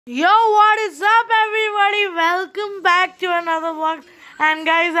Yo, what is up, everybody? Welcome back to another vlog. And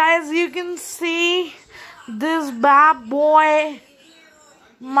guys, as you can see, this bad boy,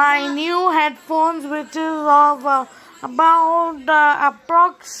 my new headphones, which is of about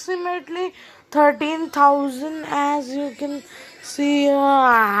approximately 13,000. As you can see,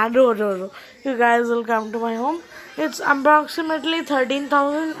 no. You guys will come to my home. It's approximately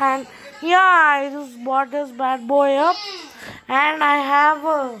 13,000, and yeah, I just bought this bad boy up. And I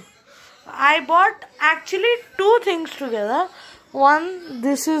bought actually two things together. One,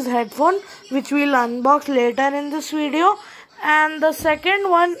 this is headphone, which we'll unbox later in this video. And the second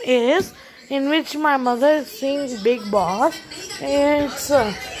one is, in which my mother is seeing Big Boss. It's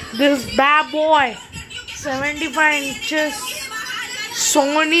this bad boy, 75 inches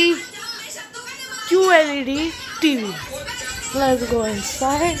Sony QLED TV. Let's go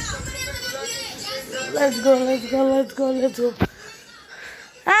inside. Let's go. And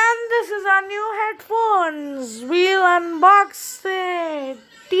this is our new headphones. We'll unbox it.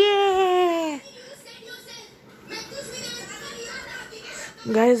 Yeah.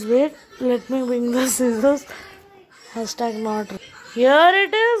 Guys, wait. Let me bring the scissors. Hashtag not. Here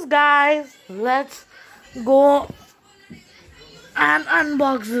it is, guys. Let's go and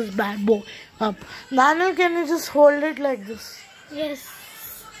unbox this bad boy up. Nanu, can you just hold it like this? Yes.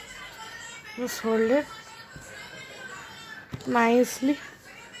 Just hold it nicely.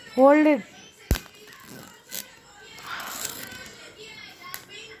 Hold it.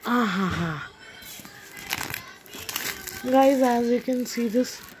 Guys, as you can see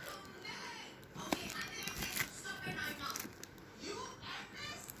this.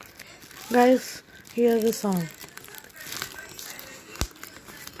 Guys, hear the sound.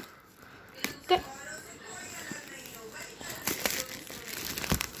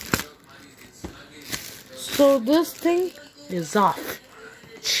 So this thing is off.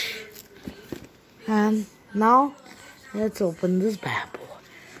 And now let's open this bad boy.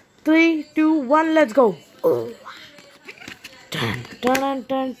 3, 2, 1, let's go. Oh. Dun, dun, dun,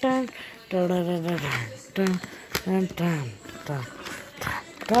 dun, dun, dun, dun, dun, dun, dun, dun,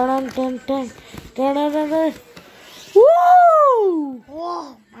 dun, dun, dun, dun, dun, dun. Woo!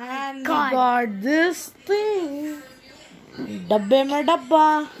 Oh and we God. got this thing. Dabbe mein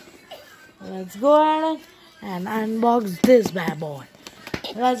dabba. Let's go ahead and unbox this bad boy.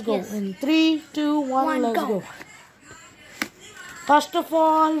 Let's go. Yes. In 3, 2, 1, let's go. go. First of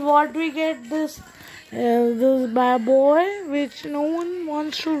all, what we get this bad boy, which no one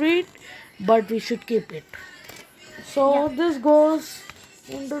wants to read, but we should keep it. So this goes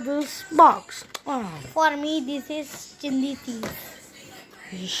into this box. For me, this is Chindi Thief.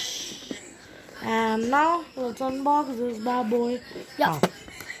 And now let's unbox this bad boy. Yeah.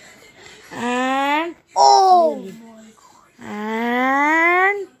 And Oh.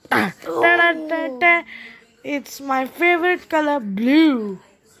 and it's my favorite color, blue.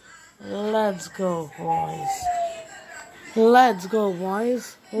 Let's go, boys. Let's go,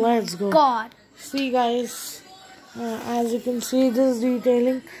 boys. Let's go. God. See, guys, as you can see, this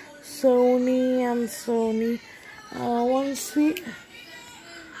detailing Sony and Sony. Once we,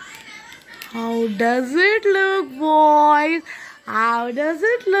 how does it look, boys? How does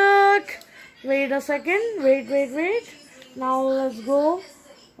it look? Wait a second. Wait. Now let's go.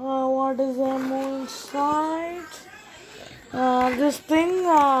 What is there more inside? This thing,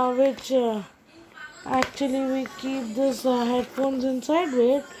 which actually we keep this headphones inside.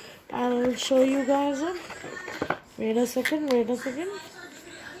 Wait, I will show you guys it. Wait a second.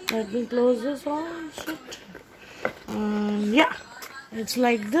 Let me close this on. Yeah, it's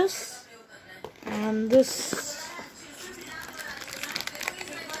like this, and this.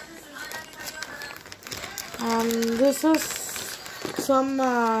 This is some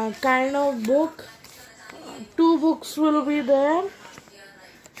kind of book. 2 books will be there.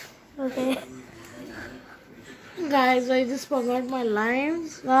 Okay. Guys, I just forgot my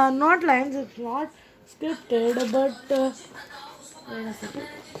lines. Not lines, it's not scripted, but wait a second.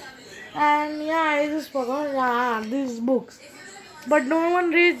 And yeah, I just forgot these books. But no one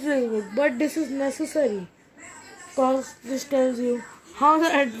reads this book. But this is necessary, because this tells you how the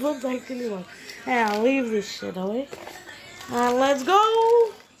headphones actually work. Yeah, leave this shit away. And let's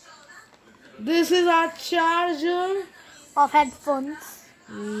go. This is our charger. Of headphones.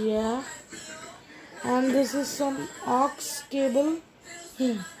 Yeah. And this is some aux cable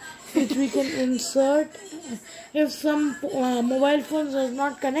which we can insert. If some mobile phones does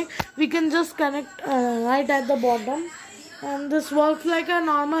not connect, we can just connect right at the bottom. And this works like a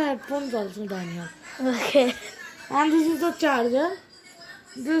normal headphones also down here. Okay. And this is the charger.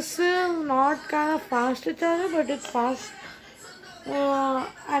 This is not kind of fast charger, but it's fast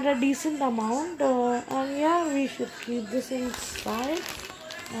at a decent amount, and yeah, we should keep this inside,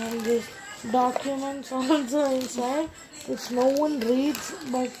 and this documents also inside, which no one reads,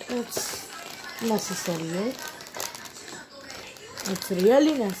 but it's necessary, right? It's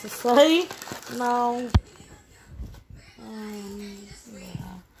really necessary now.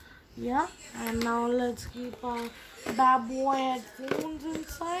 Yeah, and now let's keep our bad boy headphones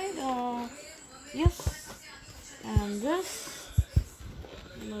inside. Yes, and this.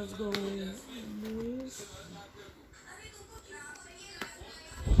 Let's go with these.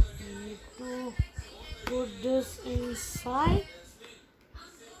 Need to put this inside,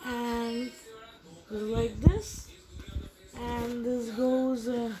 and like this, and this goes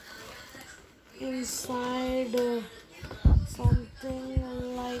inside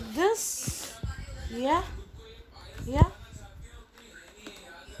something like this. Yeah, yeah,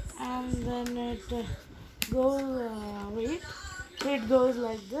 and then it goes. Wait. It goes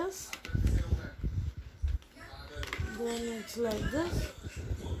like this, then it's like this,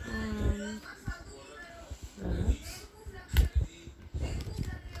 and that's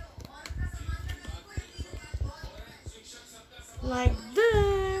like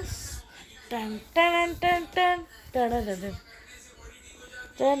this. Dun dun dun dun dun dun dun dun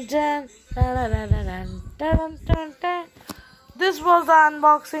dun dun dun dun dun dun dun. This was the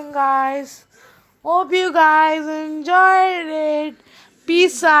unboxing, guys. Hope you guys enjoyed it.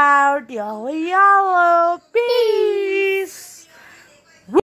 Peace out. Yellow, yellow. Peace.